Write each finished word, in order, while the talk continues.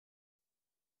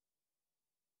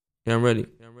Yeah, I'm ready.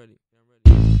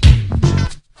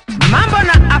 Mambo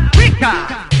na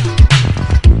Afrika.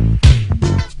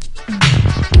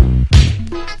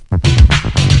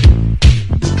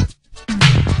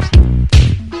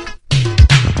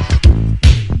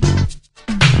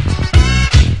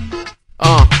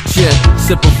 Chyn,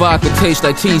 sip of vodka, taste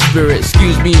like teen spirit.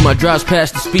 Excuse me, my drive's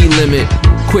past the speed limit.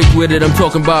 Quick with it, I'm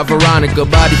talking about Veronica.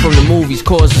 Body from the movies,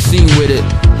 cause a scene with it.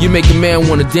 You make a man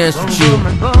wanna dance with you.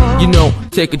 You know,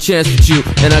 take a chance with you.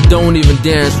 And I don't even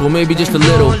dance, well maybe just a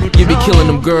little. You be killing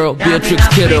them, girl, Beatrix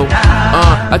Kiddo.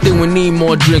 I think we need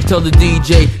more drinks. Tell the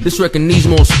DJ, this record needs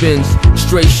more spins.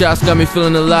 Straight shots got me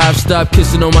feeling alive. Stop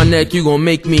kissing on my neck, you gon'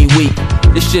 make me weak.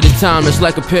 This shit is timeless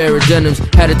like a pair of denims.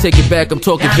 Had to take it back, I'm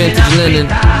talking vintage linen.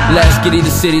 Last giddy, the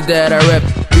city that I rep.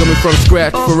 Build me from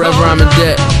scratch, forever I'm in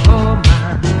debt.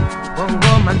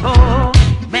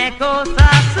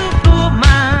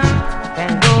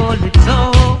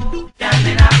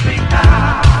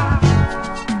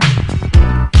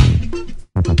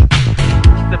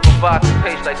 Sip of vodka,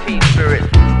 taste like teen spirit.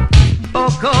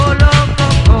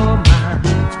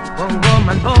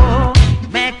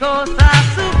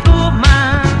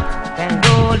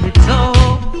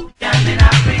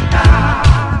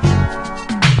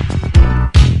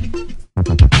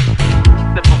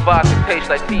 Vodka tastes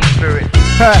like teen spirit.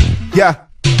 Yeah.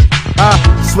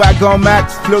 Swag on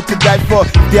max, flow to die for.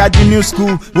 They are the new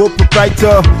school, woke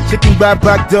proprietor. Checking back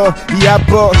door, yeah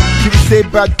boy. She would say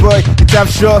bad boy, it's I'm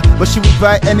sure. But she would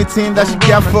buy anything that she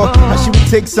care for. And she would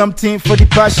take something for the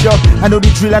pasture. I know the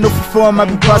drill, I know for form, I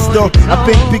be pastor. I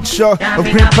paint picture of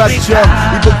green pasture.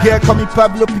 People girl call me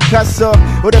Pablo Picasso.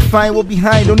 Oh they fine, what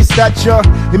behind, only stature.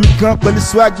 Let me gun, but the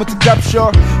swag, but to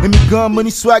capture. Let me gun,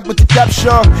 money swag, but to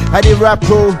capture. I dey rap,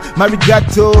 my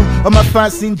regato. All my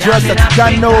fans in just at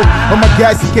Chano. All my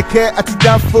guys in keke at the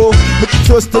downfall. Make it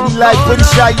toast to the life for the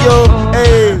shy yo.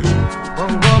 Hey.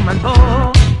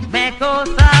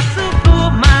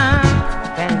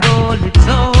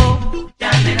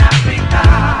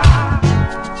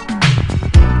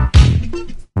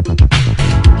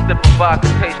 Sip of vodka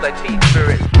tastes like teen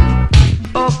spirit.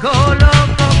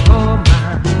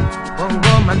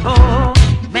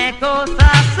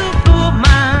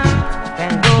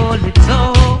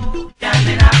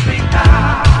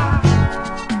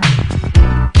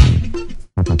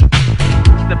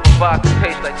 Vodka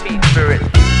tastes like teen spirit.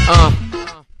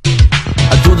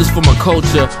 I do this for my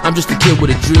culture. I'm just a kid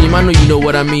with a dream. I know you know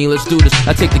what I mean. Let's do this.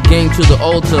 I take the game to the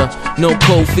altar. No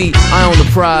cold feet. I own the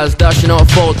prize. Dashing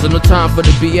off falter. No time for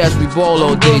the BS. We ball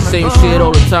all day. Same shit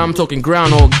all the time. I'm talking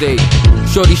Groundhog Day.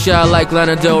 Shorty shy like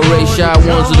Lana Del Rey. Shy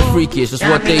ones are the freakiest. That's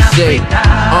what they say.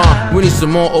 We need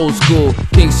some more old school.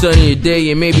 Pink Sunny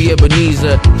today and maybe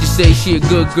Ebenezer. She say she a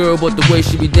good girl, but the way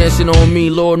she be dancing on me,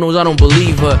 Lord knows I don't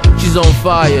believe her. She's on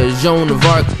fire, Joan of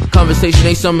Arc. Conversation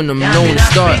ain't something I'm known to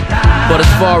start. But as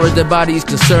far as their body is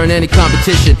concerned, any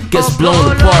competition gets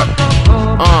blown apart.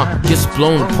 Gets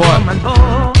blown apart.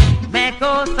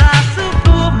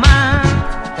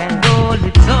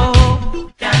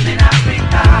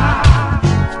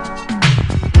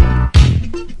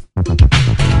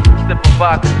 Sip of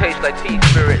vodka tastes like teen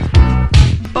spirit.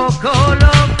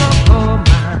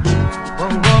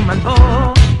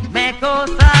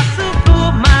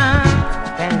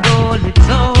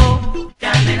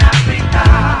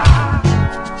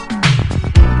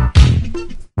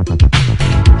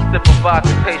 Sip of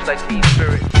vodka tastes like teen